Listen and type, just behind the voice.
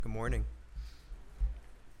morning.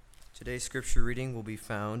 Today's scripture reading will be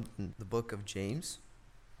found in the book of James,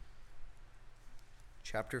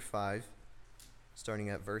 chapter 5, starting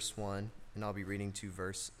at verse 1, and I'll be reading to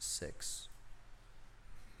verse 6.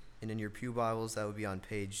 And in your pew Bibles, that would be on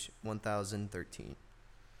page 1013.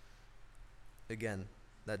 Again,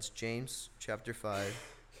 that's James, chapter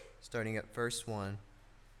 5, starting at verse 1,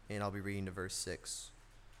 and I'll be reading to verse 6.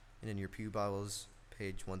 And in your pew Bibles,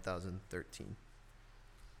 page 1013.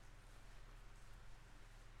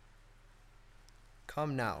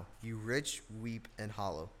 Come now, you rich, weep and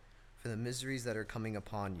hollow, for the miseries that are coming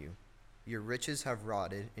upon you. Your riches have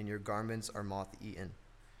rotted, and your garments are moth-eaten.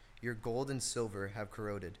 Your gold and silver have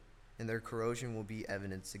corroded, and their corrosion will be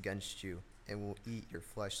evidence against you, and will eat your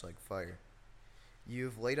flesh like fire. You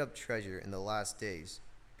have laid up treasure in the last days.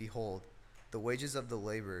 Behold, the wages of the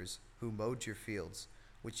laborers who mowed your fields,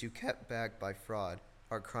 which you kept back by fraud,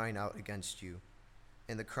 are crying out against you.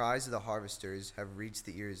 And the cries of the harvesters have reached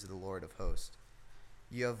the ears of the Lord of hosts.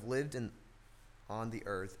 You have lived on the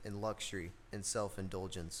earth in luxury and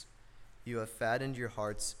self-indulgence. You have fattened your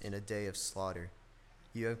hearts in a day of slaughter.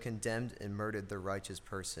 You have condemned and murdered the righteous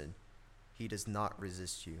person. He does not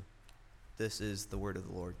resist you. This is the word of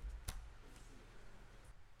the Lord.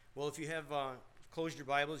 Well, if you have closed your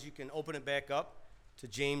Bibles, you can open it back up to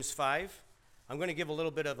James 5. I'm going to give a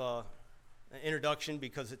little bit of an introduction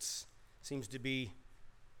because it seems to be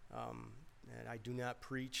that I do not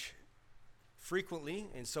preach frequently,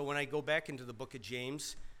 and so when I go back into the book of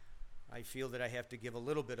James, I feel that I have to give a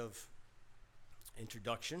little bit of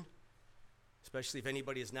introduction, especially if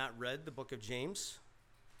anybody has not read the book of James.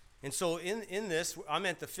 And so in this, I'm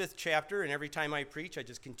at the 5th chapter, and every time I preach, I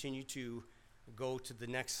just continue to go to the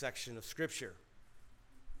next section of Scripture.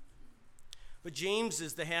 But James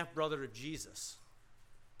is the half-brother of Jesus.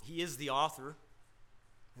 He is the author,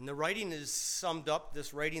 and the writing is summed up,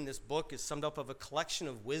 this book is summed up of a collection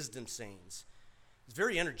of wisdom sayings. It's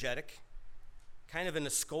very energetic, kind of in a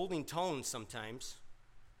scolding tone sometimes.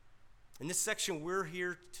 And this section we're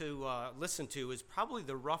here to listen to is probably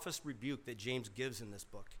the roughest rebuke that James gives in this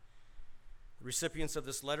book. The recipients of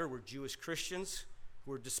this letter were Jewish Christians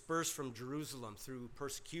who were dispersed from Jerusalem through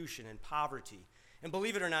persecution and poverty. And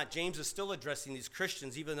believe it or not, James is still addressing these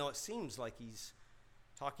Christians, even though it seems like he's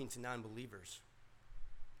talking to non-believers.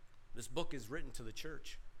 This book is written to the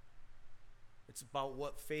church. It's about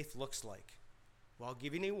what faith looks like, while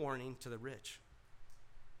giving a warning to the rich.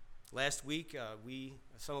 Last week,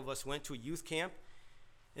 some of us went to a youth camp,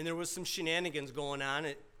 and there was some shenanigans going on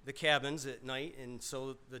at the cabins at night, and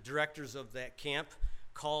so the directors of that camp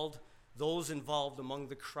called those involved among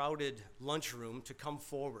the crowded lunchroom to come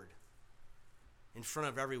forward in front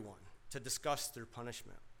of everyone to discuss their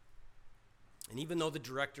punishment. And even though the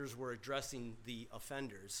directors were addressing the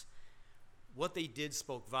offenders, what they did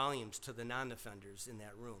spoke volumes to the non-offenders in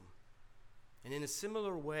that room. And in a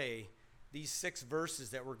similar way, these 6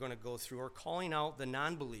 verses that we're going to go through are calling out the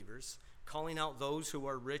non-believers, calling out those who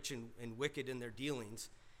are rich and wicked in their dealings,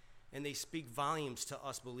 and they speak volumes to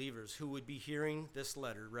us believers who would be hearing this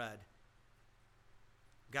letter read.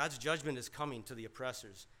 God's judgment is coming to the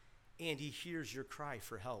oppressors, and he hears your cry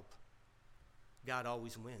for help. God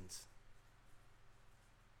always wins.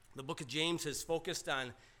 The book of James has focused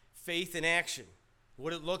on faith in action,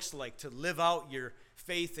 what it looks like to live out your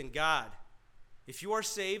faith in God. If you are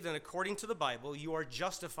saved, and according to the Bible, you are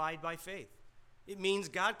justified by faith. It means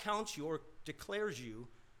God counts you or declares you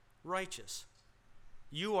righteous.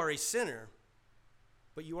 You are a sinner,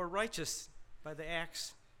 but you are righteous by the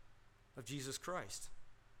acts of Jesus Christ.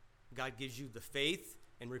 God gives you the faith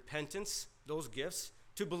and repentance, those gifts,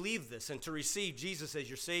 to believe this and to receive Jesus as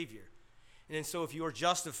your Savior. And so if you are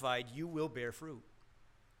justified, you will bear fruit.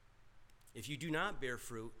 If you do not bear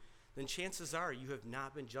fruit, then chances are you have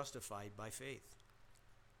not been justified by faith.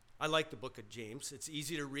 I like the book of James. It's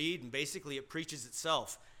easy to read, and basically it preaches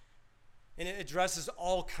itself. And it addresses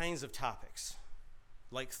all kinds of topics,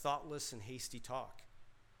 like thoughtless and hasty talk.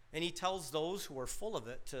 And he tells those who are full of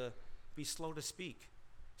it to be slow to speak,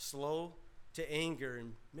 slow to anger,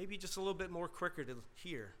 and maybe just a little bit more quicker to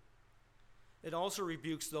hear. It also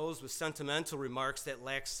rebukes those with sentimental remarks that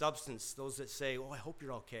lack substance, those that say, "Oh, I hope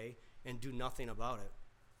you're okay," and do nothing about it.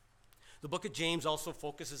 The book of James also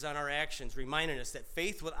focuses on our actions, reminding us that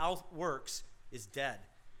faith without works is dead.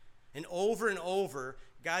 And over,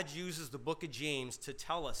 God uses the book of James to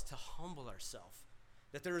tell us to humble ourselves,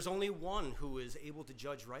 that there is only one who is able to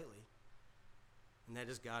judge rightly, and that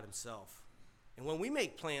is God himself. And when we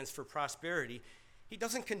make plans for prosperity, he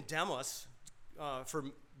doesn't condemn us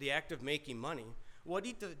for the act of making money. What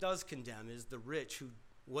he does condemn is the rich,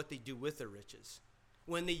 what they do with their riches.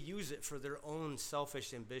 when they use it for their own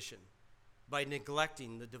selfish ambition by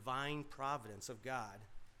neglecting the divine providence of God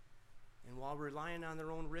and while relying on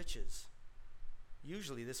their own riches.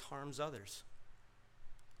 Usually this harms others.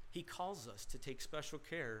 He calls us to take special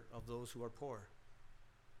care of those who are poor.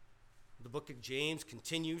 The book of James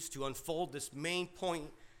continues to unfold this main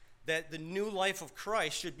point that the new life of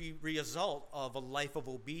Christ should be the result of a life of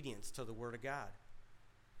obedience to the Word of God.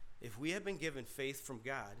 If we have been given faith from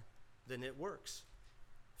God, then it works.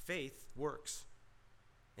 Faith works.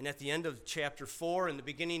 And at the end of chapter 4 and the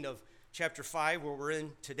beginning of chapter 5, where we're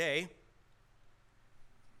in today,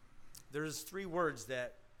 there's 3 words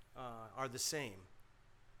that are the same.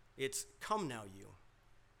 It's "come now, you."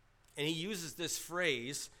 And he uses this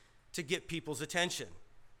phrase to get people's attention.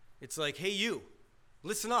 It's like, hey, you,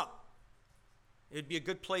 listen up. It'd be a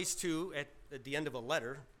good place to, at the end of a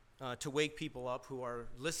letter, to wake people up who are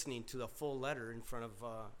listening to the full letter in front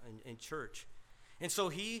of in church. And so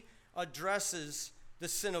he addresses the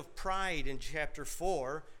sin of pride in chapter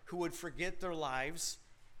 4, who would forget their lives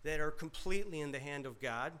that are completely in the hand of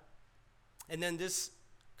God. And then this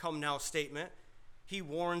 "come now" statement, he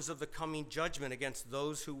warns of the coming judgment against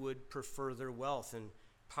those who would prefer their wealth and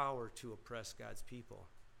power to oppress God's people.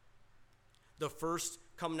 The first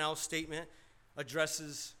 "come now" statement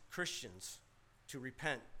addresses Christians to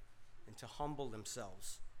repent and to humble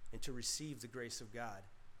themselves and to receive the grace of God.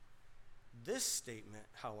 This statement,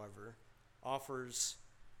 however, offers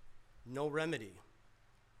no remedy.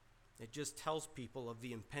 It just tells people of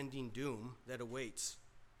the impending doom that awaits.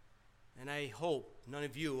 And I hope none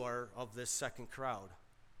of you are of this second crowd.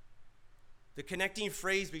 The connecting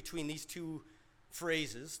phrase between these 2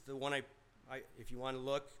 phrases, the one I if you want to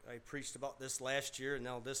look, I preached about this last year and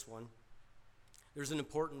now this one. There's an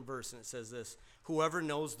important verse and it says this: whoever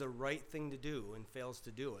knows the right thing to do and fails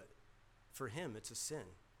to do it, for him it's a sin.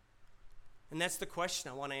 And that's the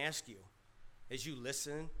question I want to ask you as you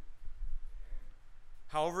listen.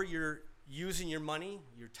 However you're using your money,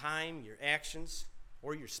 your time, your actions,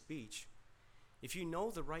 or your speech, if you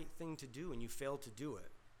know the right thing to do and you fail to do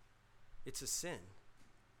it, it's a sin.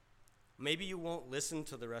 Maybe you won't listen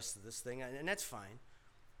to the rest of this thing, and that's fine.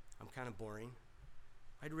 I'm kind of boring.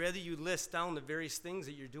 I'd rather you list down the various things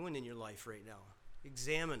that you're doing in your life right now.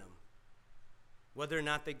 Examine them. Whether or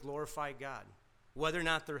not they glorify God, whether or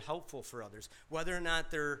not they're helpful for others, whether or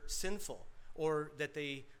not they're sinful, or that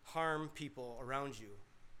they harm people around you.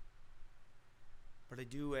 But I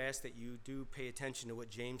do ask that you do pay attention to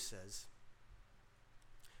what James says.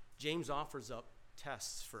 James offers up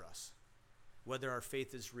tests for us, whether our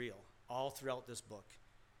faith is real, all throughout this book.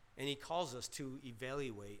 And he calls us to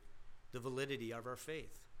evaluate the validity of our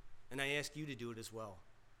faith. And I ask you to do it as well.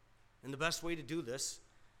 And the best way to do this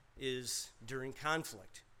is during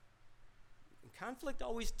conflict. And conflict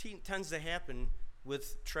always tends to happen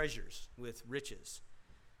with treasures, with riches.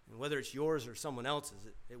 And whether it's yours or someone else's,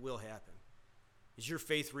 it will happen. Is your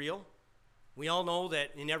faith real? We all know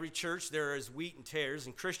that in every church there is wheat and tares,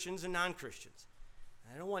 and Christians and non-Christians.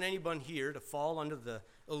 I don't want anyone here to fall under the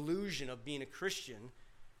illusion of being a Christian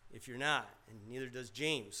if you're not, and neither does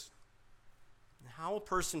James. And how a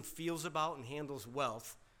person feels about and handles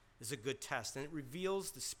wealth is a good test, and it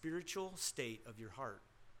reveals the spiritual state of your heart.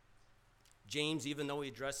 James, even though he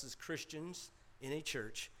addresses Christians in a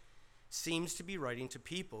church, seems to be writing to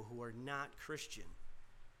people who are not Christian.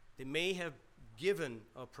 They may have given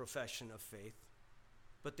a profession of faith,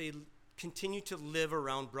 but they continue to live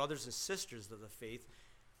around brothers and sisters of the faith,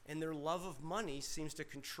 and their love of money seems to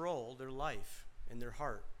control their life and their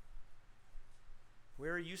heart.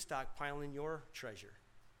 Where are you stockpiling your treasure?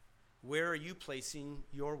 Where are you placing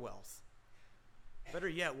your wealth? Better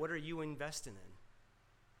yet, what are you investing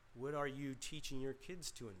in? What are you teaching your kids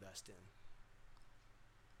to invest in?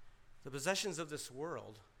 The possessions of this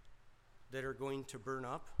world that are going to burn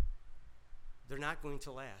up, they're not going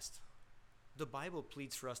to last. The Bible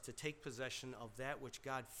pleads for us to take possession of that which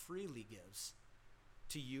God freely gives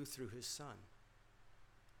to you through his Son.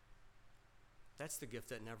 That's the gift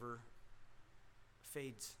that never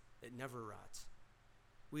fades, it never rots.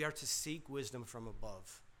 We are to seek wisdom from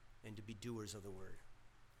above and to be doers of the word.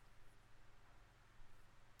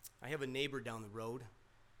 I have a neighbor down the road,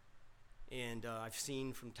 and I've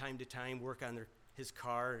seen from time to time work on his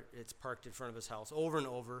car. It's parked in front of his house over and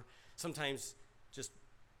over. Sometimes just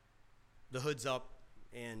the hood's up,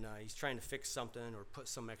 and he's trying to fix something or put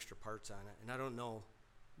some extra parts on it, and I don't know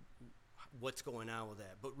what's going on with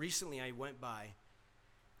that. But recently I went by,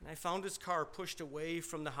 and I found his car pushed away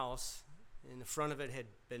from the house, and the front of it had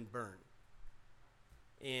been burned.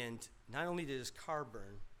 And not only did his car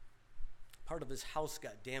burn, part of his house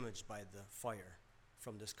got damaged by the fire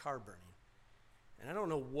from this car burning. And I don't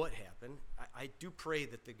know what happened. I do pray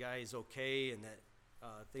that the guy is okay and that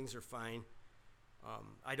things are fine.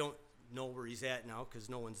 I don't know where he's at now because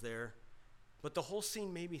no one's there. But the whole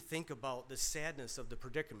scene made me think about the sadness of the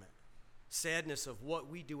predicament, sadness of what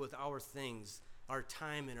we do with our things, our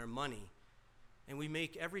time and our money. And we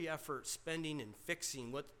make every effort spending and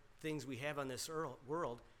fixing what things we have on this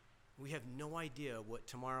world. We have no idea what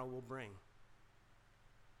tomorrow will bring.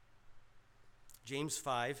 James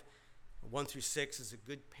 5, 1 through 6 is a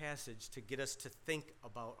good passage to get us to think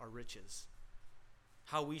about our riches.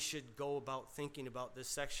 How we should go about thinking about this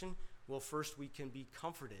section? Well, first we can be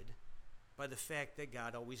comforted by the fact that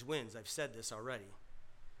God always wins. I've said this already.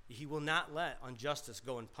 He will not let injustice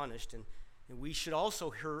go unpunished, and we should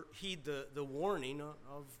also heed the warning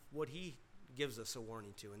of what he gives us a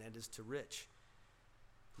warning to, and that is to rich.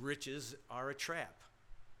 Riches are a trap,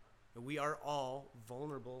 and we are all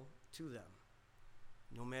vulnerable to them,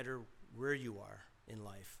 no matter where you are in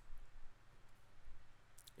life.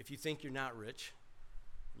 If you think you're not rich,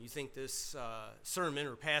 you think this sermon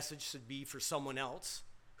or passage should be for someone else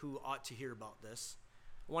who ought to hear about this,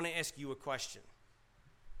 I want to ask you a question.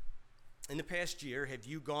 In the past year, have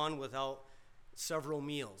you gone without several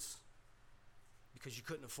meals because you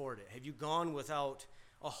couldn't afford it? Have you gone without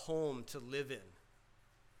a home to live in,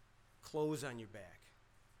 clothes on your back?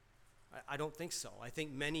 I don't think so. I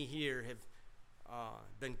think many here have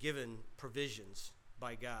been given provisions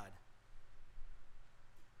by God.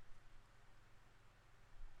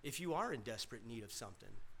 If you are in desperate need of something,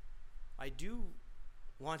 I do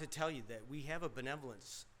want to tell you that we have a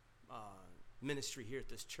benevolence ministry here at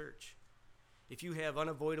this church. If you have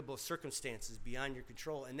unavoidable circumstances beyond your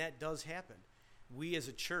control, and that does happen, we as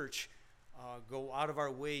a church go out of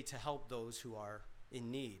our way to help those who are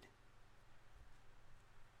in need.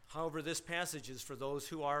 However, this passage is for those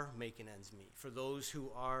who are making ends meet, for those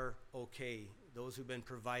who are okay, those who've been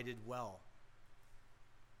provided well.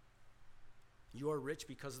 You are rich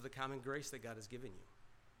because of the common grace that God has given you.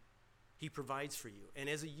 He provides for you. And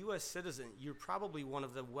as a U.S. citizen, you're probably one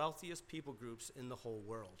of the wealthiest people groups in the whole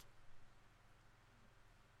world.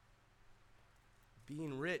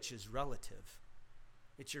 Being rich is relative.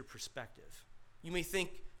 It's your perspective. You may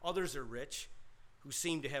think others are rich who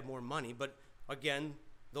seem to have more money, but again,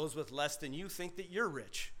 those with less than you think that you're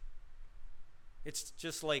rich. It's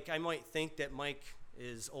just like I might think that Mike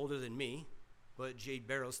is older than me, but Jade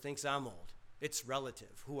Barrows thinks I'm old. It's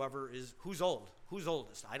relative. Who's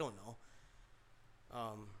oldest? I don't know.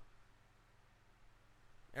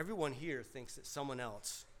 Everyone here thinks that someone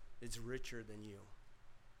else is richer than you.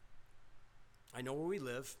 I know where we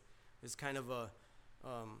live is kind of a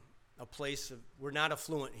place of, we're not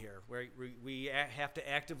affluent here, where we have to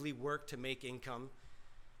actively work to make income.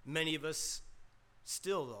 Many of us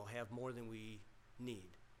still, though, have more than we need.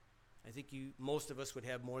 I think most of us would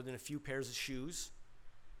have more than a few pairs of shoes,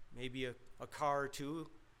 maybe a car or two,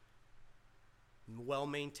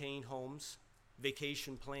 well-maintained homes,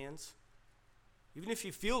 vacation plans. Even if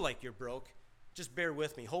you feel like you're broke, just bear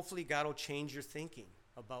with me. Hopefully God will change your thinking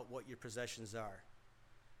about what your possessions are.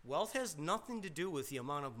 Wealth has nothing to do with the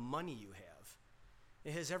amount of money you have.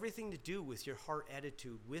 It has everything to do with your heart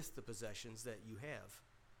attitude with the possessions that you have,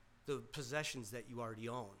 the possessions that you already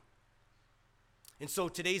own. And so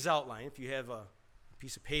today's outline, if you have a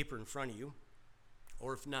piece of paper in front of you,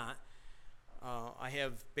 or if not, I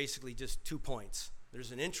have basically just 2 points.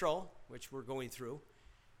 There's an intro, which we're going through,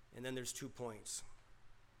 and then there's 2 points.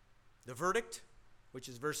 The verdict, which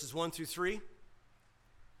is verses 1 through 3,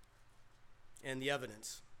 and the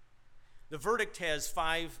evidence. The verdict has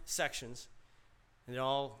 5 sections, and they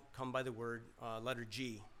all come by the word letter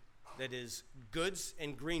G. That is goods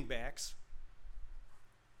and greenbacks,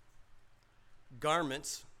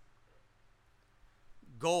 garments,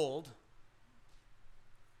 gold,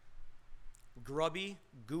 grubby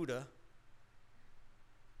Gouda,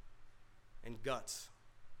 and guts.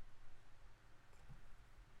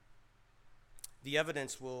 The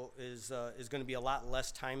evidence is going to be a lot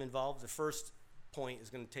less time involved. The first point is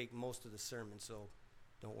going to take most of the sermon, so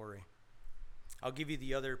don't worry. I'll give you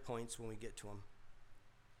the other points when we get to them.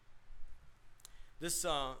 This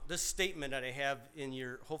statement that I have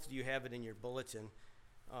in hopefully you have it in your bulletin.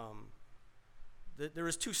 There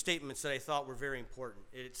was 2 statements that I thought were very important.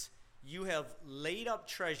 It's, you have laid up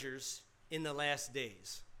treasures in the last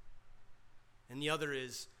days. And the other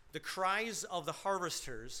is, the cries of the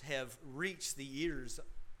harvesters have reached the ears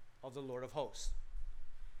of the Lord of hosts.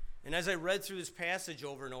 And as I read through this passage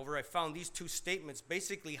over and over, I found these 2 statements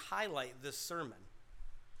basically highlight this sermon.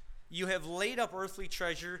 You have laid up earthly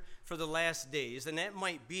treasure for the last days, and that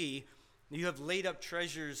might be you have laid up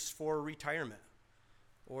treasures for retirement,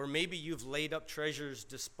 Or maybe you've laid up treasures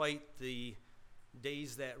despite the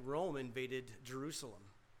days that Rome invaded Jerusalem.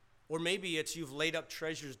 Or maybe it's you've laid up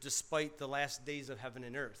treasures despite the last days of heaven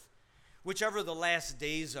and earth. Whichever the last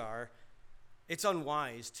days are, it's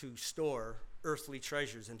unwise to store earthly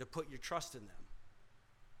treasures and to put your trust in them.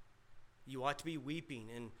 You ought to be weeping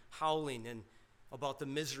and howling and about the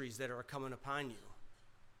miseries that are coming upon you.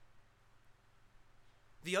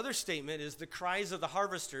 The other statement is the cries of the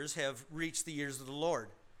harvesters have reached the ears of the Lord.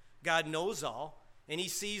 God knows all, and he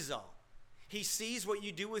sees all. He sees what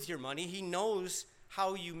you do with your money. He knows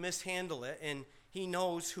how you mishandle it, and he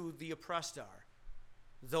knows who the oppressed are,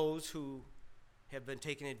 those who have been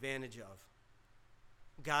taken advantage of.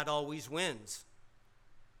 God always wins.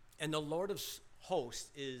 And the Lord of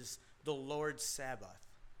hosts is the Lord's Sabbath.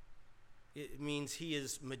 It means he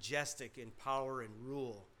is majestic in power and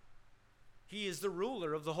rule. He is the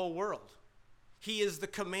ruler of the whole world. He is the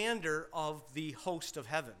commander of the host of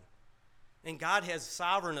heaven. And God has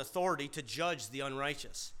sovereign authority to judge the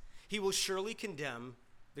unrighteous. He will surely condemn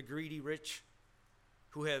the greedy rich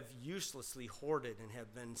who have uselessly hoarded and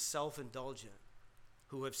have been self-indulgent,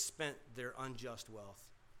 who have spent their unjust wealth.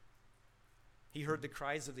 He heard the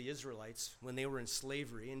cries of the Israelites when they were in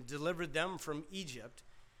slavery and delivered them from Egypt.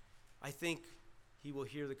 I think he will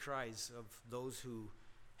hear the cries of those who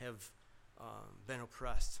have been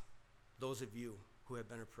oppressed, those of you who have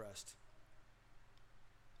been oppressed.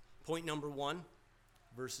 Point number 1,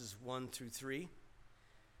 verses 1 through 3.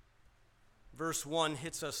 Verse 1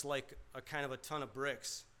 hits us like a kind of a ton of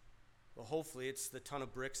bricks. Well, hopefully it's the ton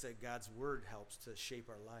of bricks that God's word helps to shape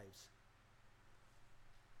our lives.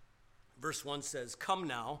 Verse 1 says, "Come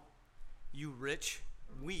now, you rich,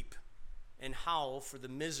 weep and howl for the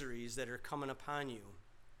miseries that are coming upon you."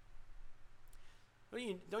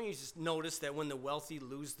 Don't you just notice that when the wealthy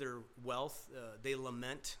lose their wealth, they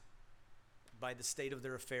lament by the state of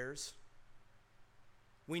their affairs?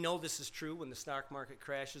 We know this is true when the stock market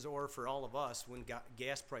crashes, or for all of us, when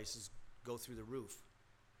gas prices go through the roof.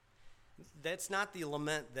 That's not the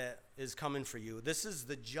lament that is coming for you. This is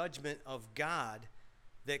the judgment of God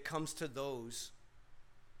that comes to those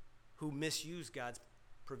who misuse God's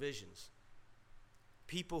provisions.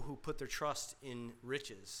 People who put their trust in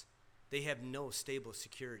riches, they have no stable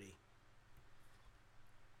security.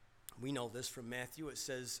 We know this from Matthew. It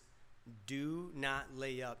says, "Do not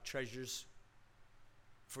lay up treasures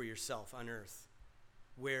for yourself on earth,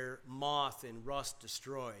 where moth and rust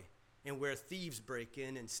destroy, and where thieves break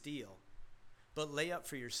in and steal. But lay up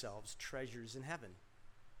for yourselves treasures in heaven,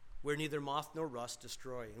 where neither moth nor rust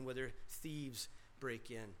destroy, and where thieves break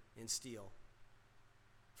in and steal.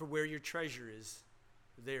 For where your treasure is,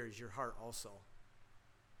 there is your heart also."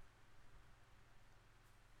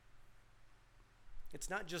 It's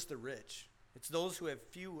not just the rich. It's those who have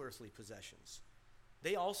few earthly possessions.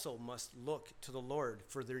 They also must look to the Lord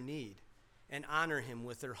for their need and honor him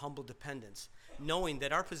with their humble dependence, knowing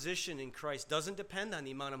that our position in Christ doesn't depend on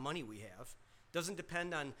the amount of money we have, doesn't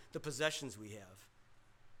depend on the possessions we have.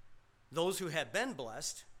 Those who have been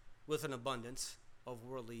blessed with an abundance of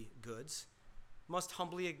worldly goods must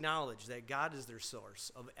humbly acknowledge that God is their source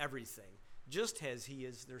of everything, just as he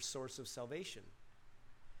is their source of salvation.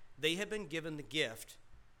 They have been given the gift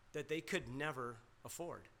that they could never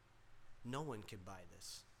afford. No one can buy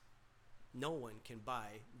this. No one can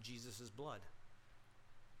buy Jesus' blood.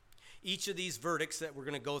 Each of these verdicts that we're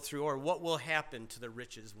going to go through are what will happen to the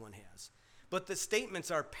riches one has. But the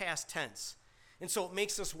statements are past tense. And so it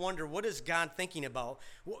makes us wonder, what is God thinking about?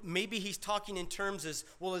 Well, maybe he's talking in terms as,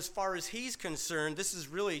 well, as far as he's concerned, this is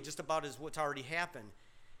really just about as what's already happened.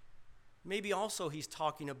 Maybe also he's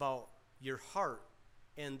talking about your heart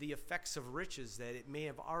and the effects of riches that it may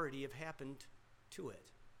have already have happened to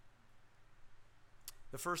it.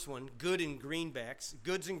 The first one, goods and greenbacks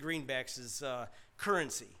is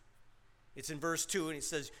currency. It's in verse 2, and it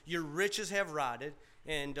says, "Your riches have rotted,"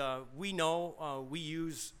 and we know we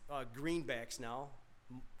use greenbacks now,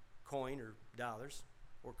 coin or dollars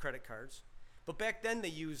or credit cards. But back then they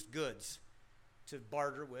used goods to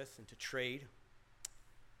barter with and to trade.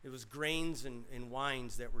 It was grains and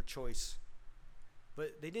wines that were choice.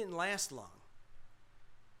 But they didn't last long.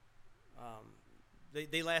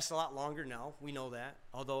 They last a lot longer now. We know that.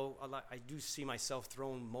 Although I do see myself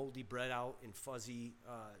throwing moldy bread out and fuzzy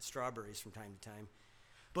strawberries from time to time.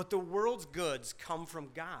 But the world's goods come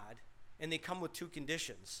from God, and they come with two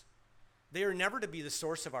conditions. They are never to be the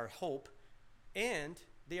source of our hope, and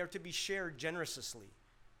they are to be shared generously.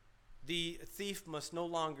 The thief must no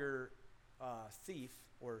longer thief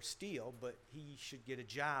or steal, but he should get a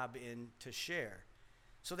job in to share.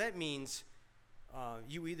 So that means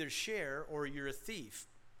you either share or you're a thief.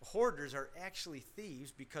 Hoarders are actually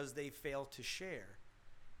thieves because they fail to share.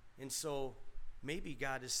 And so maybe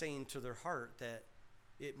God is saying to their heart that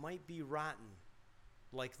it might be rotten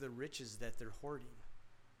like the riches that they're hoarding.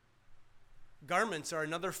 Garments are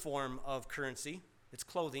another form of currency. It's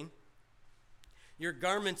clothing. Your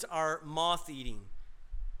garments are moth-eating.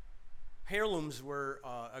 Heirlooms were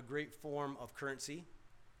a great form of currency.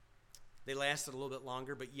 They lasted a little bit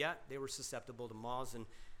longer, but yet they were susceptible to moths. And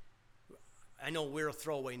I know we're a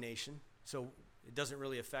throwaway nation, so it doesn't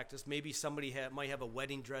really affect us. Maybe somebody might have a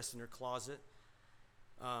wedding dress in their closet.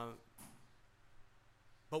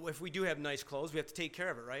 But if we do have nice clothes, we have to take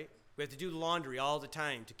care of it, right? We have to do the laundry all the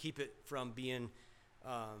time to keep it from being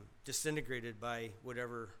disintegrated by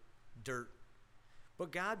whatever dirt.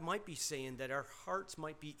 But God might be saying that our hearts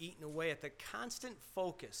might be eaten away at the constant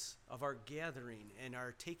focus of our gathering and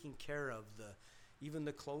our taking care of even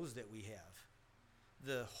the clothes that we have,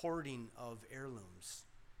 the hoarding of heirlooms.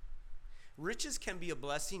 Riches can be a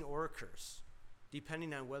blessing or a curse,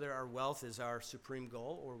 depending on whether our wealth is our supreme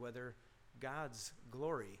goal or whether God's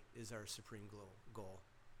glory is our supreme goal.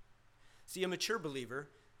 See, a mature believer,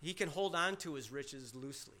 he can hold on to his riches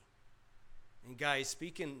loosely. And guys,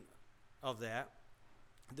 speaking of that,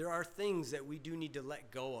 there are things that we do need to let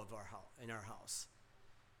go of in our house.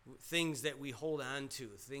 Things that we hold on to,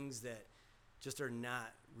 things that just are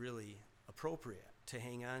not really appropriate to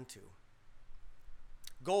hang on to.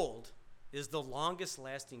 Gold is the longest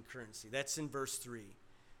lasting currency. That's in verse 3.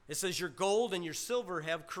 It says, your gold and your silver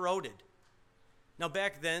have corroded. Now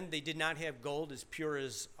back then, they did not have gold as pure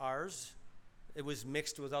as ours. It was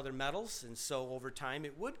mixed with other metals, and so over time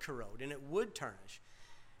it would corrode and it would tarnish.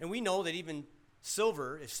 And we know that even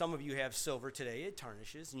silver, if some of you have silver today, it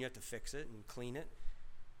tarnishes and you have to fix it and clean it.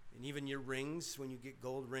 And even your rings, when you get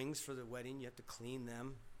gold rings for the wedding, you have to clean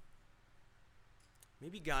them.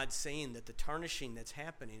 Maybe God's saying that the tarnishing that's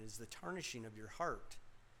happening is the tarnishing of your heart.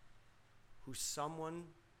 Who's someone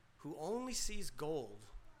who only sees gold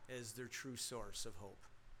as their true source of hope.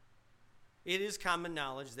 It is common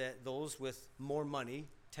knowledge that those with more money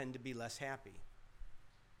tend to be less happy.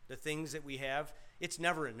 The things that we have, it's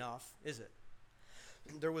never enough, is it?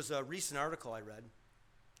 There was a recent article I read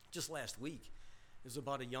just last week. It was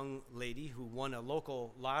about a young lady who won a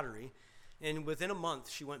local lottery, and within a month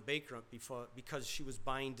she went bankrupt because she was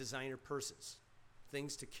buying designer purses,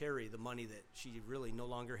 things to carry the money that she really no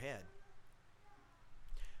longer had.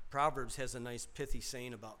 Proverbs has a nice pithy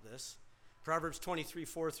saying about this. Proverbs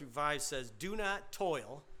 23:4-5 says, do not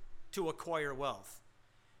toil to acquire wealth.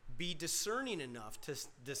 Be discerning enough to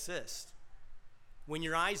desist. When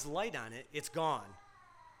your eyes light on it, it's gone.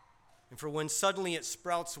 And for when suddenly it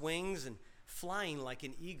sprouts wings and flying like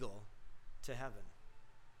an eagle to heaven.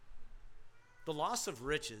 The loss of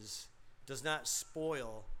riches does not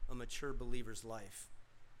spoil a mature believer's life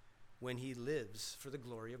when he lives for the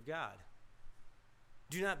glory of God.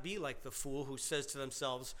 Do not be like the fool who says to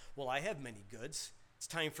themselves, well, I have many goods. It's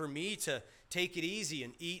time for me to take it easy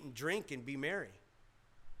and eat and drink and be merry.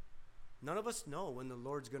 None of us know when the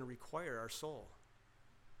Lord's going to require our soul.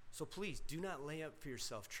 So please do not lay up for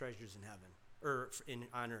yourself treasures in heaven or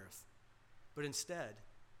on earth, but instead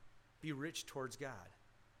be rich towards God.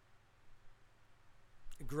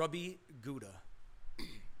 Grubby Gouda.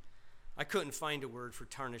 I couldn't find a word for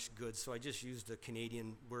tarnished goods, so I just used the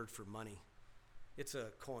Canadian word for money. It's a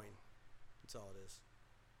coin. That's all it is.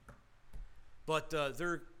 But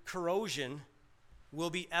their corrosion will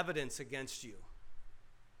be evidence against you.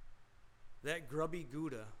 That grubby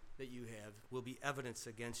Gouda that you have will be evidence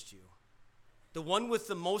against you. The one with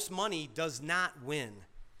the most money does not win,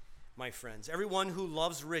 my friends. Everyone who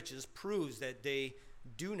loves riches proves that they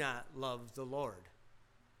do not love the Lord.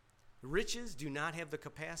 Riches do not have the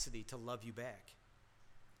capacity to love you back.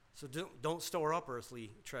 So don't store up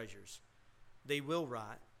earthly treasures. They will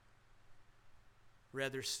rot.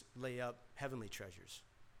 Rather lay up heavenly treasures.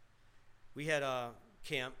 We had a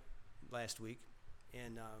camp last week,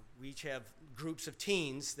 and we each have groups of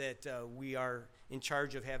teens that we are in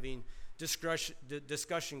charge of having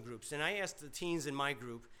discussion groups. And I asked the teens in my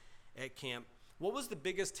group at camp, what was the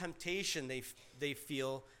biggest temptation they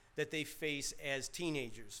feel that they face as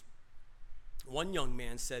teenagers? One young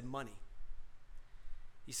man said money.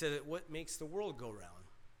 He said, what makes the world go round?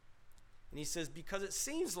 And he says, because it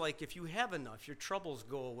seems like if you have enough, your troubles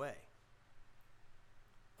go away.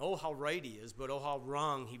 Oh, how right he is, but oh, how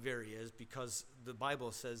wrong he very is, because the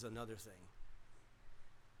Bible says another thing.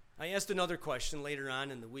 I asked another question later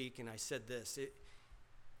on in the week, and I said this.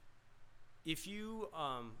 If you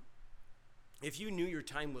knew your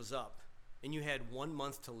time was up and you had 1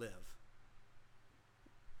 month to live,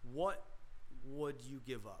 what would you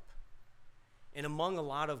give up? And among a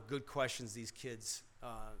lot of good questions these kids,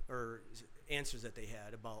 or answers that they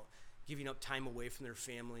had about giving up time away from their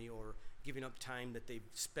family or giving up time that they've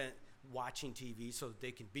spent watching TV so that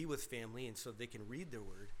they can be with family and so they can read their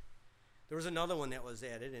word. There was another one that was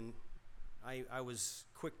added, and I was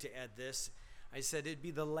quick to add this. I said it'd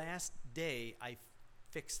be the last day I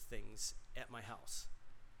fixed things at my house,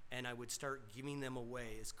 and I would start giving them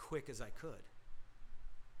away as quick as I could.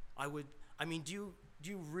 Do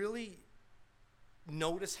you really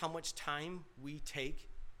notice how much time we take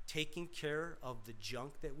taking care of the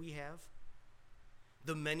junk that we have?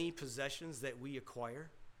 The many possessions that we acquire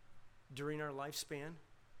during our lifespan?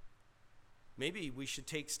 Maybe we should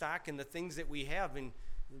take stock in the things that we have and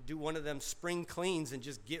do one of them spring cleans and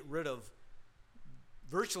just get rid of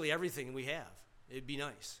virtually everything we have. It'd be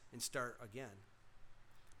nice, and start again.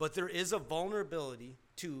 But there is a vulnerability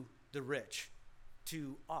to the rich,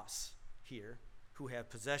 to us here who have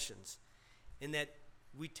possessions, in that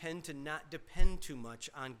we tend to not depend too much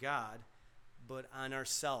on God, but on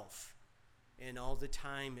ourselves and all the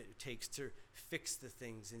time it takes to fix the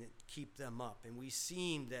things and keep them up. And we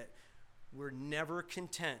seem that we're never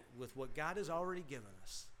content with what God has already given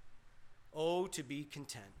us. Oh, to be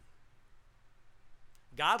content.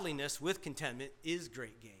 Godliness with contentment is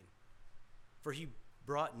great gain, for he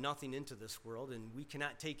brought nothing into this world, and we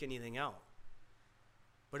cannot take anything out.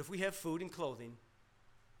 But if we have food and clothing,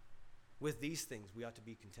 with these things we ought to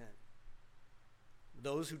be content.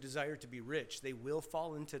 Those who desire to be rich, they will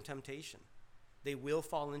fall into temptation. They will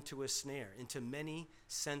fall into a snare, into many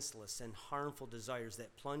senseless and harmful desires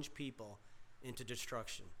that plunge people into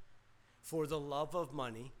destruction. For the love of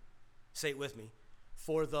money, say it with me,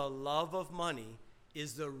 for the love of money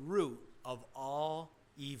is the root of all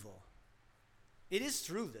evil. It is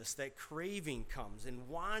through this that craving comes and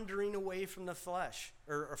wandering away from the flesh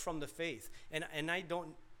or from the faith. And I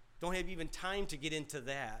don't have even time to get into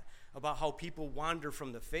that, about how people wander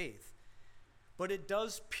from the faith. But it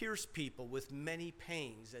does pierce people with many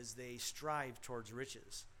pangs as they strive towards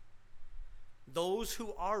riches. Those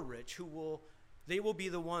who are rich, they will be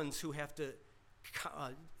the ones who have to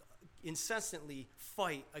incessantly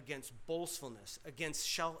fight against boastfulness, against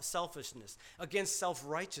selfishness, against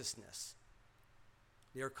self-righteousness.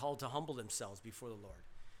 They are called to humble themselves before the Lord.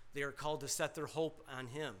 They are called to set their hope on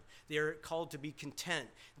him. They are called to be content.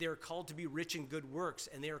 They are called to be rich in good works,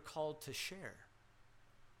 and they are called to share.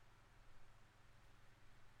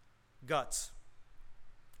 Guts.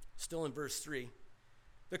 Still in verse 3.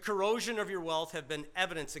 The corrosion of your wealth have been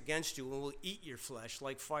evidence against you and will eat your flesh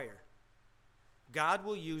like fire. God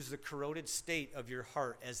will use the corroded state of your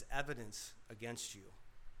heart as evidence against you.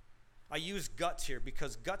 I use guts here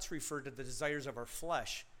because guts refer to the desires of our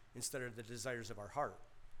flesh instead of the desires of our heart.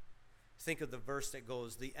 Think of the verse that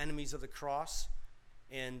goes, the enemies of the cross,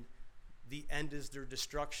 and the end is their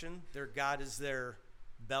destruction. Their God is their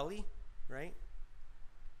belly, right?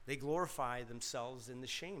 They glorify themselves in the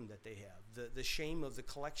shame that they have, the shame of the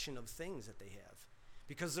collection of things that they have,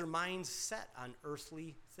 because their mind's set on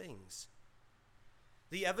earthly things.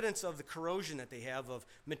 The evidence of the corrosion that they have of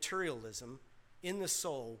materialism in the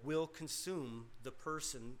soul will consume the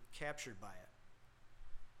person captured by it.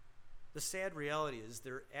 The sad reality is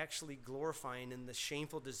they're actually glorifying in the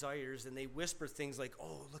shameful desires, and they whisper things like,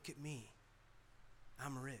 oh, look at me.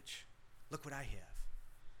 I'm rich. Look what I have.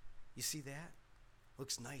 You see that?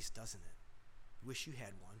 Looks nice, doesn't it? Wish you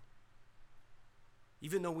had one.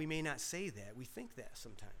 Even though we may not say that, we think that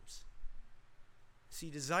sometimes. See,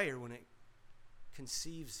 desire, when it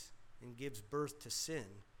conceives and gives birth to sin,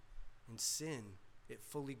 and sin, it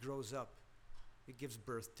fully grows up. It gives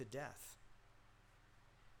birth to death.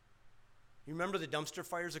 You remember the dumpster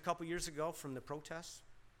fires a couple years ago from the protests?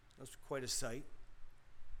 That was quite a sight.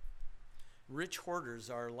 Rich hoarders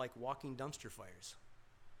are like walking dumpster fires.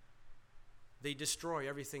 They destroy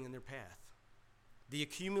everything in their path. The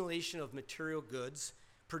accumulation of material goods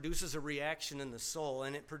produces a reaction in the soul,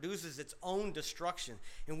 and it produces its own destruction.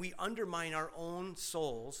 And we undermine our own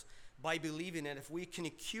souls by believing that if we can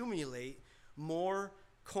accumulate more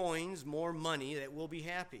coins, more money, that we'll be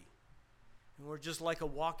happy. And we're just like a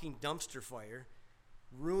walking dumpster fire,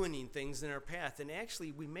 ruining things in our path. And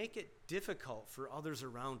actually, we make it difficult for others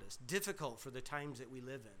around us, difficult for the times that we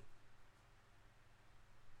live in.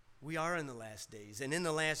 We are in the last days, and in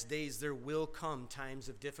the last days, there will come times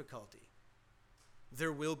of difficulty.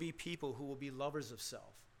 There will be people who will be lovers of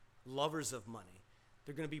self, lovers of money.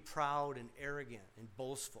 They're going to be proud and arrogant and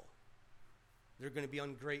boastful. They're going to be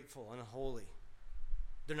ungrateful and unholy.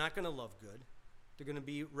 They're not going to love good. They're going to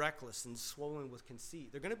be reckless and swollen with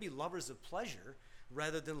conceit. They're going to be lovers of pleasure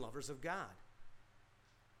rather than lovers of God.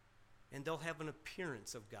 And they'll have an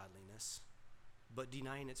appearance of godliness, but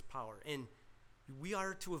denying its power. And we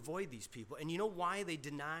are to avoid these people. And you know why they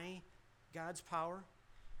deny God's power?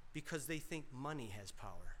 Because they think money has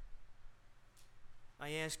power.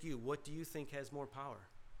 I ask you, what do you think has more power?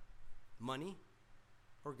 Money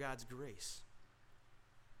or God's grace?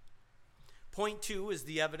 Point 2 is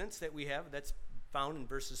the evidence that we have that's found in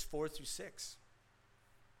verses 4 through 6.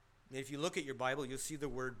 If you look at your Bible, you'll see the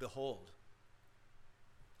word behold.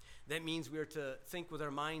 That means we are to think with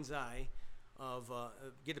our mind's eye of,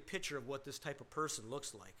 get a picture of what this type of person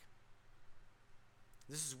looks like.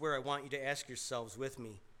 This is where I want you to ask yourselves with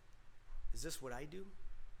me, is this what I do?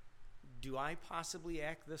 Do I possibly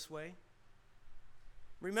act this way?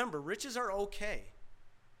 Remember, riches are okay.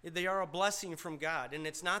 They are a blessing from God, and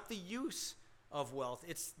it's not the use of wealth,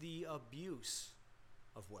 it's the abuse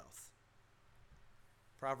of wealth.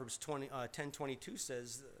 Proverbs 10:22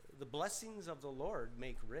 says, the blessings of the Lord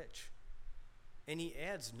make rich, and he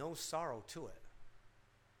adds no sorrow to it.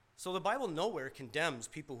 So the Bible nowhere condemns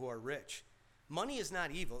people who are rich. Money is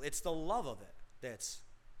not evil, it's the love of it that's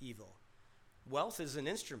evil. Wealth is an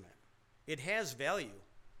instrument. It has value.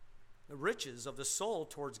 The riches of the soul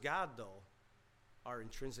towards God, though, are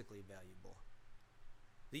intrinsically valuable.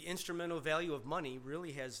 The instrumental value of money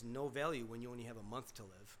really has no value when you only have a month to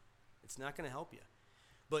live. It's not going to help you.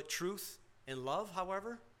 But truth and love,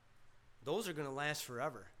 however, those are going to last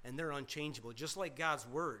forever, and they're unchangeable, just like God's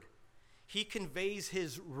word. He conveys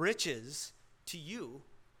his riches to you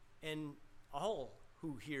and all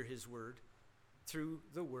who hear his word through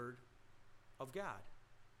the word of God.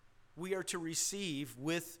 We are to receive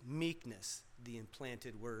with meekness the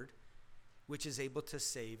implanted word, which is able to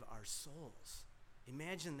save our souls.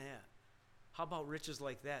 Imagine that. How about riches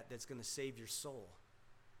like that that's going to save your soul?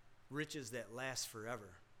 Riches that last forever.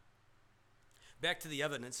 Back to the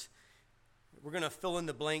evidence. We're going to fill in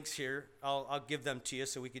the blanks here. I'll give them to you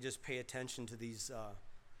so we could just pay attention to these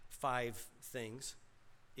 5 things.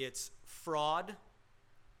 It's fraud,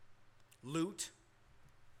 loot,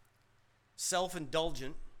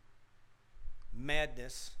 self-indulgent,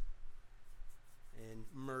 madness, and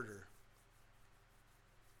murder.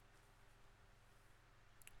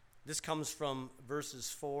 This comes from verses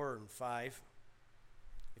 4 and 5.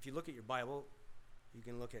 If you look at your Bible, you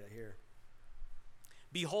can look at it here.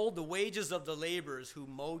 Behold, the wages of the laborers who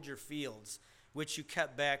mowed your fields, which you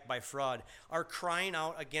kept back by fraud, are crying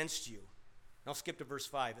out against you. I'll skip to verse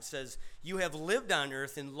 5. It says, you have lived on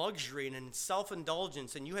earth in luxury and in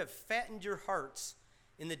self-indulgence, and you have fattened your hearts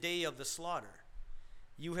in the day of the slaughter.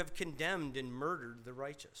 You have condemned and murdered the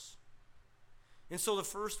righteous. And so the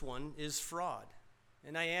first one is fraud.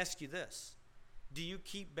 And I ask you this, do you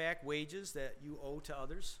keep back wages that you owe to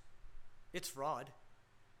others? It's fraud.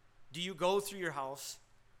 Do you go through your house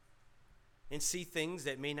and see things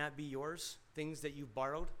that may not be yours, things that you've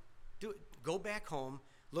borrowed? Go back home,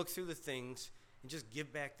 look through the things, and just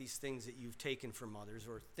give back these things that you've taken from others,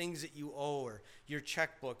 or things that you owe, or your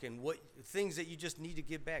checkbook, and things that you just need to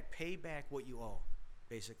give back. Pay back what you owe,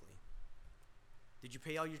 basically. Did you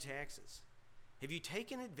pay all your taxes? Have you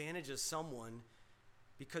taken advantage of someone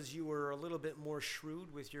because you were a little bit more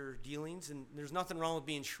shrewd with your dealings? And there's nothing wrong with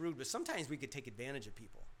being shrewd, but sometimes we could take advantage of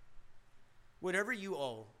people. Whatever you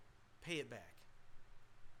owe, pay it back.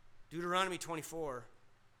 Deuteronomy 24,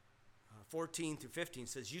 14 through 15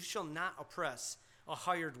 says, you shall not oppress a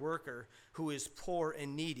hired worker who is poor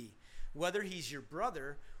and needy, whether he's your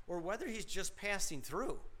brother or whether he's just passing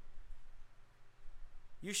through.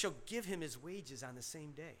 You shall give him his wages on the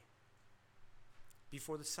same day,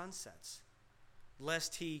 before the sun sets,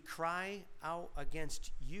 lest he cry out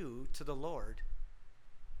against you to the Lord,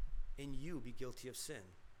 and you be guilty of sin.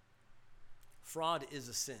 Fraud is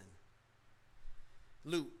a sin.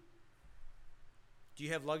 Loot. Do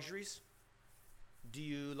you have luxuries? Do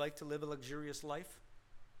you like to live a luxurious life?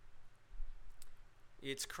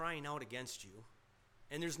 It's crying out against you.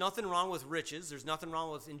 And there's nothing wrong with riches. There's nothing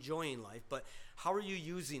wrong with enjoying life. But how are you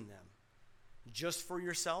using them? Just for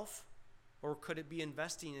yourself? Or could it be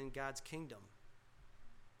investing in God's kingdom?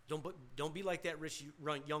 Don't be like that rich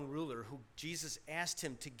young ruler who Jesus asked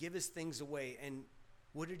him to give his things away. And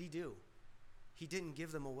what did he do? He didn't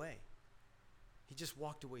give them away. He just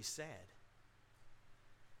walked away sad.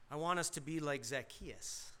 I want us to be like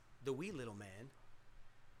Zacchaeus, the wee little man,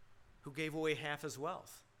 who gave away half his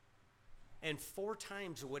wealth. And 4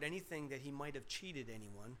 times what anything that he might have cheated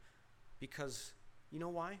anyone, because you know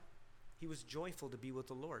why? He was joyful to be with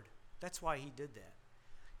the Lord. That's why he did that.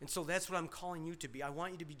 And so that's what I'm calling you to be. I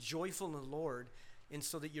want you to be joyful in the Lord, and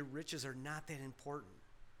so that your riches are not that important.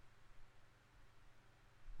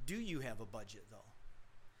 Do you have a budget, though?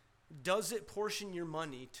 Does it portion your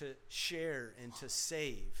money to share and to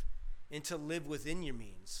save and to live within your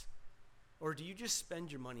means? Or do you just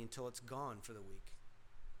spend your money until it's gone for the week?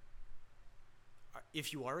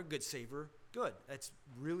 If you are a good saver, good. That's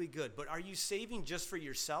really good. But are you saving just for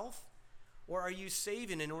yourself? Or are you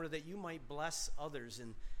saving in order that you might bless others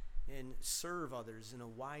and serve others in a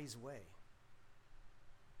wise way?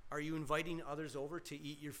 Are you inviting others over to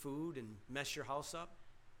eat your food and mess your house up?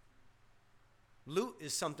 Loot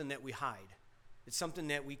is something that we hide. It's something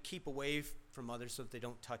that we keep away from others so that they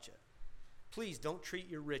don't touch it. Please don't treat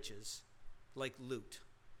your riches like loot.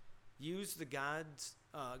 Use the God's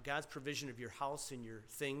provision of your house and your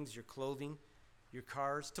things, your clothing, your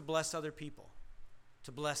cars, to bless other people,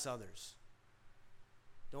 to bless others.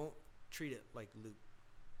 Don't treat it like loot.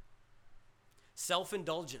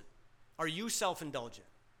 Self-indulgent. Are you self-indulgent?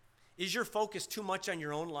 Is your focus too much on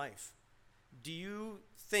your own life? Do you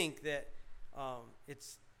think that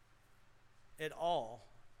it's at all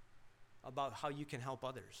about how you can help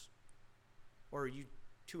others? Or are you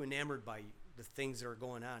too enamored by the things that are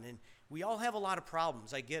going on? And we all have a lot of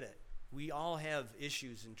problems. I get it. We all have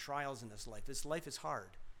issues and trials in this life. This life is hard.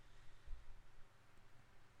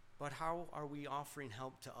 But how are we offering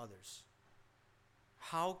help to others?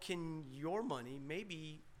 How can your money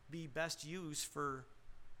maybe be best used for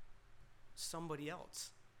somebody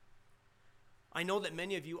else? I know that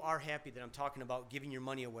many of you are happy that I'm talking about giving your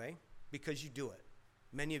money away because you do it.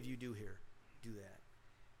 Many of you do here do that.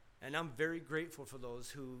 And I'm very grateful for those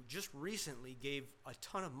who just recently gave a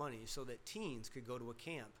ton of money so that teens could go to a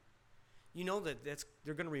camp. You know that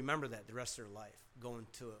they're going to remember that the rest of their life, going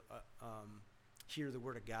to hear the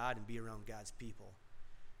word of God and be around God's people.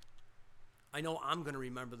 I know I'm going to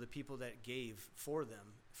remember the people that gave for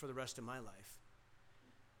them for the rest of my life.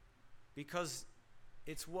 Because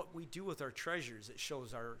it's what we do with our treasures that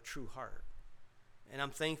shows our true heart. And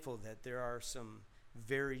I'm thankful that there are some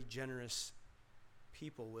very generous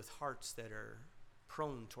people with hearts that are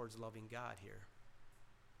prone towards loving God here.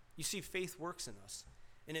 You see, faith works in us,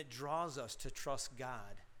 and it draws us to trust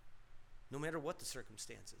God, no matter what the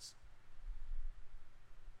circumstances.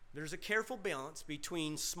 There's a careful balance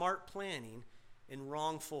between smart planning and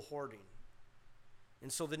wrongful hoarding.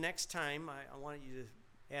 And so the next time, I want you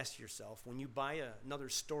to ask yourself, when you buy another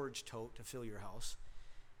storage tote to fill your house,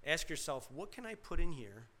 ask yourself, what can I put in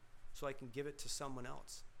here so I can give it to someone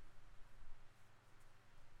else?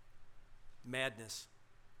 Madness.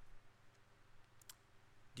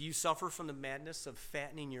 Do you suffer from the madness of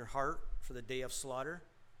fattening your heart for the day of slaughter?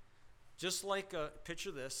 Just like,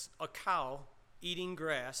 picture this, a cow eating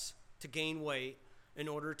grass to gain weight in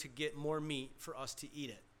order to get more meat for us to eat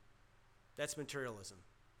it. That's materialism.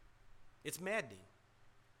 It's maddening.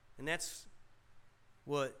 And that's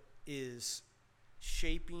what is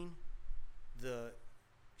shaping the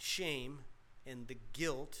shame and the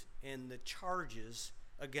guilt and the charges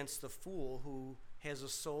against the fool who has a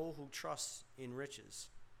soul who trusts in riches.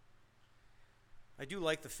 I do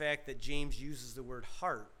like the fact that James uses the word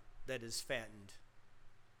heart that is fattened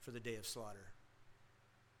for the day of slaughter.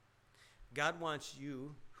 God wants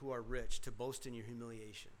you who are rich to boast in your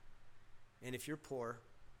humiliation. And if you're poor,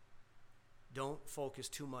 don't focus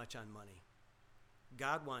too much on money.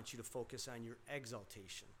 God wants you to focus on your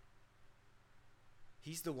exaltation.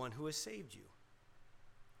 He's the one who has saved you.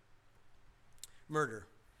 Murder.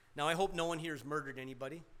 Now, I hope no one here has murdered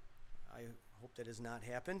anybody. I hope that has not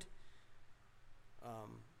happened.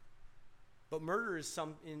 But murder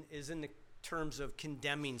is in the terms of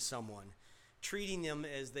condemning someone, treating them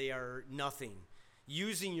as they are nothing,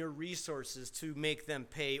 using your resources to make them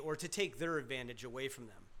pay or to take their advantage away from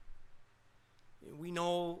them. We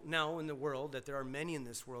know now in the world that there are many in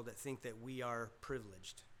this world that think that we are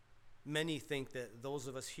privileged. Many think that those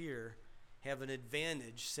of us here have an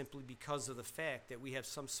advantage simply because of the fact that we have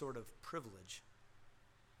some sort of privilege.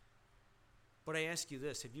 But I ask you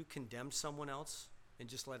this, have you condemned someone else and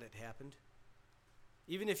just let it happen?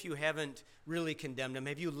 Even if you haven't really condemned them,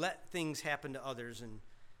 have you let things happen to others and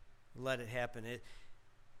let it happen?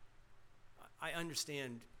 I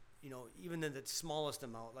understand, even in the smallest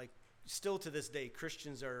amount, like still to this day,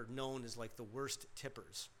 Christians are known as like the worst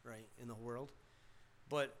tippers, right, in the world.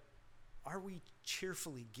 But are we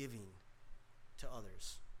cheerfully giving to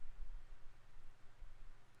others?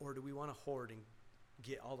 Or do we want to hoard and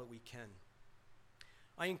get all that we can?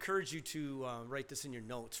 I encourage you to write this in your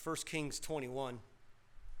notes. 1 Kings 21.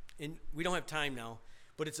 And we don't have time now,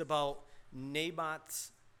 but it's about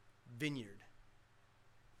Naboth's vineyard.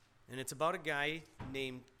 And it's about a guy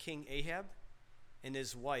named King Ahab and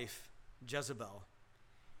his wife, Jezebel.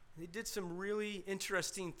 They did some really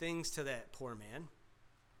interesting things to that poor man.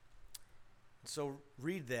 So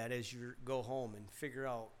read that as you go home and figure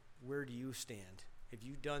out, where do you stand Have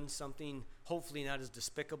you done something hopefully not as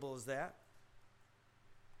despicable as that?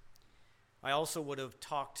 I also would have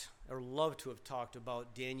talked, or loved to have talked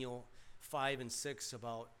about Daniel 5 and 6,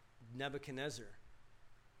 about Nebuchadnezzar,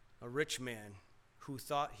 a rich man who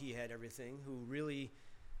thought he had everything, who really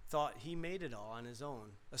thought he made it all on his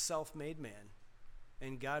own, a self-made man.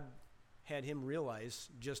 And God had him realize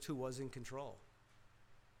just who was in control.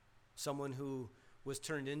 Someone who was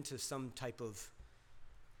turned into some type of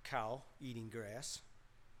cow eating grass.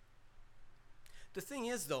 The thing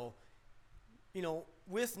is, though,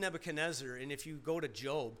 with Nebuchadnezzar, and if you go to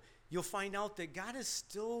Job, you'll find out that God is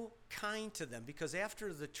still kind to them, because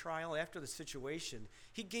after the trial, after the situation,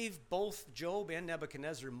 he gave both Job and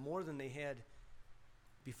Nebuchadnezzar more than they had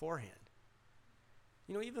beforehand.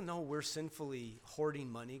 Even though we're sinfully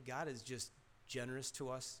hoarding money, God is just generous to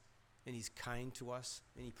us, and he's kind to us,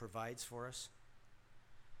 and he provides for us.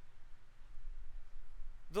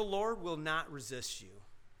 The Lord will not resist you.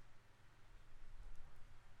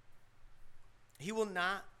 He will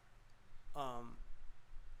not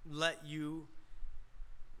let you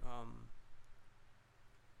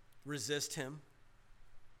resist him.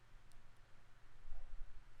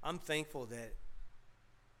 I'm thankful that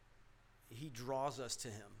he draws us to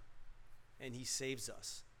him and he saves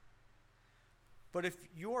us. But if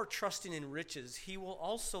you are trusting in riches, he will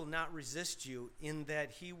also not resist you, in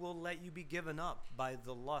that he will let you be given up by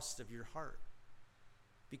the lust of your heart,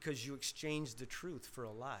 because you exchanged the truth for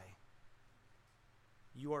a lie.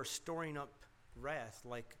 You are storing up wrath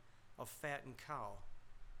like a fattened cow.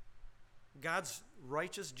 God's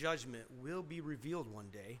righteous judgment will be revealed one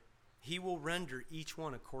day. He will render each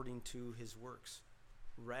one according to his works.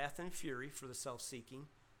 Wrath and fury for the self-seeking,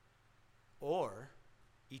 or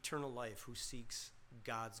eternal life who seeks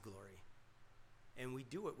God's glory. And we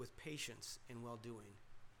do it with patience and well-doing.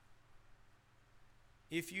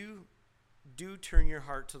 If you do turn your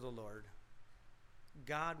heart to the Lord,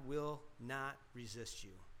 God will not resist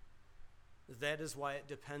you. That is why it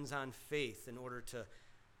depends on faith in order to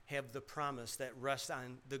have the promise that rests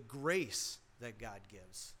on the grace that God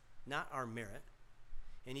gives, not our merit.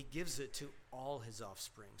 And he gives it to all his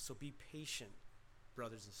offspring. So be patient,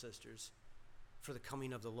 brothers and sisters, for the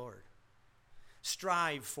coming of the Lord.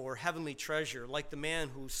 Strive for heavenly treasure, like the man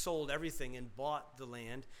who sold everything and bought the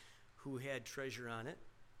land, who had treasure on it.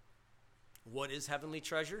 What is heavenly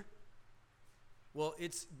treasure? Well,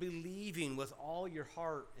 it's believing with all your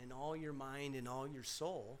heart and all your mind and all your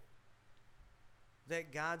soul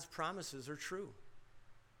that God's promises are true.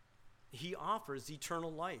 He offers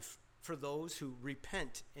eternal life for those who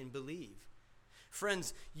repent and believe.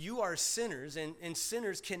 Friends, you are sinners, and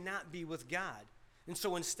sinners cannot be with God. And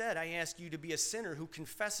so instead, I ask you to be a sinner who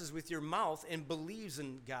confesses with your mouth and believes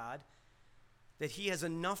in God that he has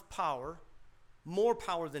enough power, more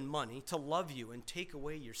power than money, to love you and take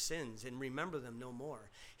away your sins and remember them no more.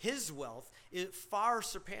 His wealth, it far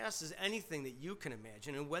surpasses anything that you can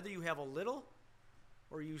imagine. And whether you have a little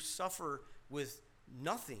or you suffer with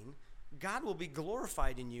nothing, God will be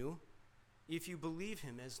glorified in you if you believe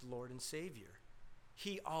him as Lord and Savior.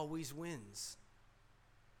 He always wins.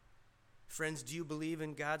 Friends, do you believe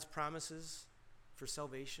in God's promises for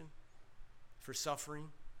salvation, for suffering,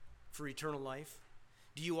 for eternal life?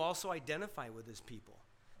 Do you also identify with his people,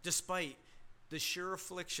 despite the sure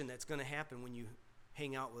affliction that's going to happen when you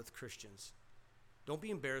hang out with Christians? Don't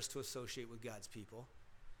be embarrassed to associate with God's people.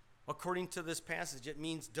 According to this passage, it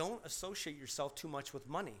means don't associate yourself too much with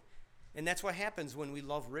money. And that's what happens when we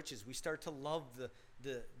love riches. We start to love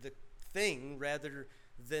the thing rather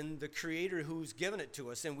than the Creator who's given it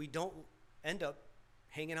to us, and we don't end up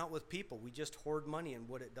hanging out with people. We just hoard money and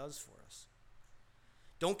what it does for us.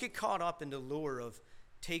 Don't get caught up in the lure of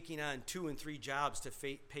taking on 2 and 3 jobs to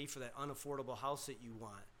pay for that unaffordable house that you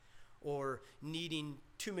want, or needing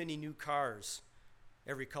too many new cars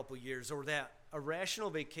every couple years, or that irrational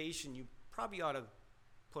vacation you probably ought to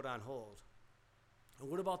put on hold. And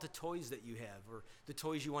what about the toys that you have, or the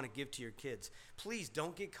toys you want to give to your kids? Please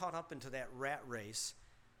don't get caught up into that rat race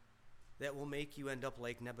that will make you end up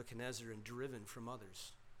like Nebuchadnezzar and driven from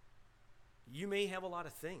others. You may have a lot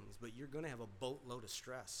of things, but you're going to have a boatload of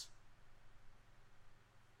stress.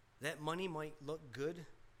 That money might look good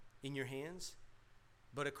in your hands,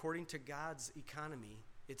 but according to God's economy,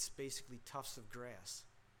 it's basically tufts of grass.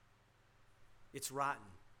 It's rotten.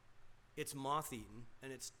 It's moth-eaten,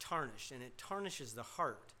 and it's tarnished, and it tarnishes the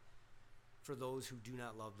heart for those who do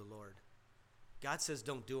not love the Lord. God says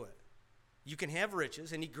don't do it. You can have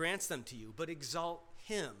riches, and he grants them to you, but exalt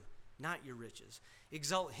him, not your riches.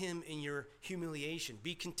 Exalt him in your humiliation.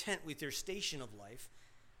 Be content with your station of life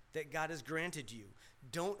that God has granted you.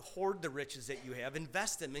 Don't hoard the riches that you have.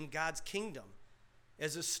 Invest them in God's kingdom.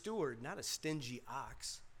 as a steward, not a stingy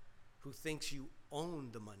ox who thinks you own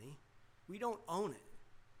the money. We don't own it.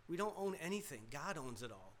 We don't own anything. God owns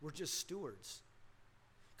it all. We're just stewards.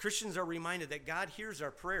 Christians are reminded that God hears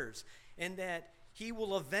our prayers and that he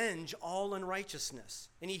will avenge all unrighteousness.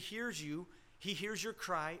 And he hears you. He hears your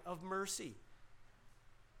cry of mercy.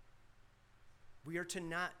 We are to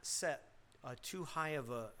not set too high of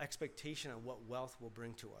an expectation on what wealth will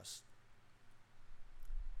bring to us.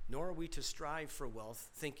 Nor are we to strive for wealth,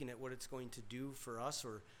 thinking at what it's going to do for us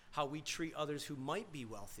or how we treat others who might be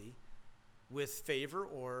wealthy with favor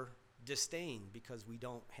or disdain because we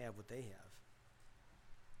don't have what they have.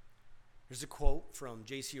 There's a quote from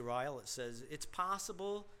J.C. Ryle. It says, "It's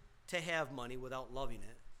possible to have money without loving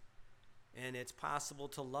it, and it's possible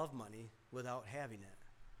to love money without having it."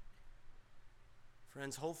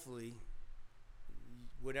 Friends, hopefully,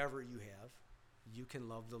 whatever you have, you can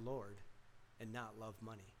love the Lord and not love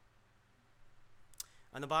money.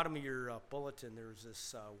 On the bottom of your bulletin, there's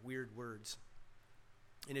this weird words.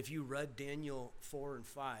 And if you read Daniel 4 and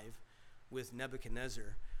 5 with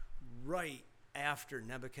Nebuchadnezzar, right after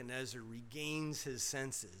Nebuchadnezzar regains his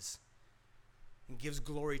senses and gives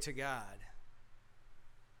glory to God,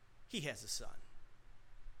 he has a son.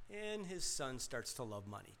 And his son starts to love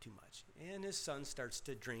money too much. And his son starts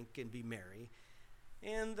to drink and be merry.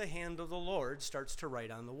 And the hand of the Lord starts to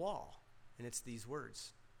write on the wall. And it's these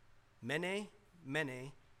words: Mene,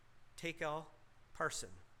 Mene, Tekel, Parsin.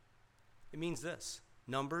 It means this: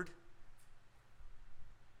 numbered,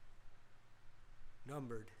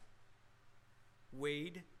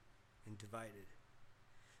 weighed, and divided.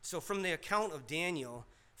 So from the account of Daniel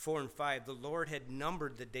 4 and 5, the Lord had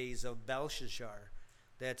numbered the days of Belshazzar,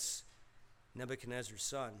 that's Nebuchadnezzar's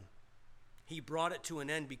son. He brought it to an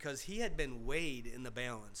end because he had been weighed in the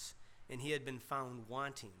balance and he had been found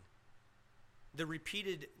wanting. The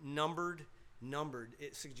repeated numbered,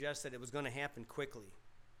 it suggests that it was going to happen quickly.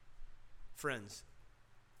 Friends,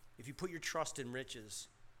 if you put your trust in riches,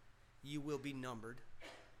 you will be numbered,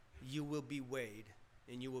 you will be weighed,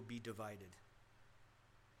 and you will be divided.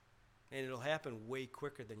 And it'll happen way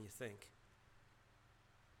quicker than you think.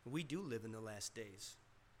 We do live in the last days,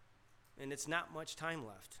 and it's not much time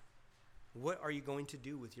left. What are you going to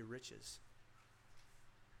do with your riches?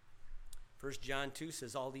 1 John 2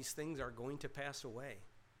 says all these things are going to pass away,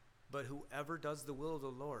 but whoever does the will of the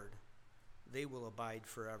Lord, they will abide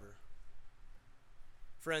forever.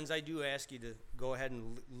 Friends, I do ask you to go ahead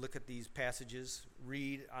and look at these passages,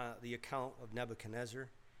 read the account of Nebuchadnezzar,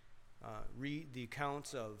 read the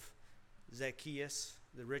accounts of Zacchaeus,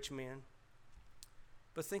 the rich man,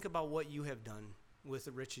 but think about what you have done with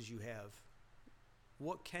the riches you have.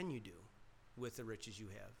 What can you do with the riches you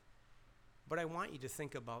have? But I want you to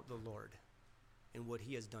think about the Lord and what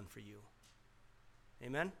he has done for you.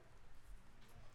 Amen?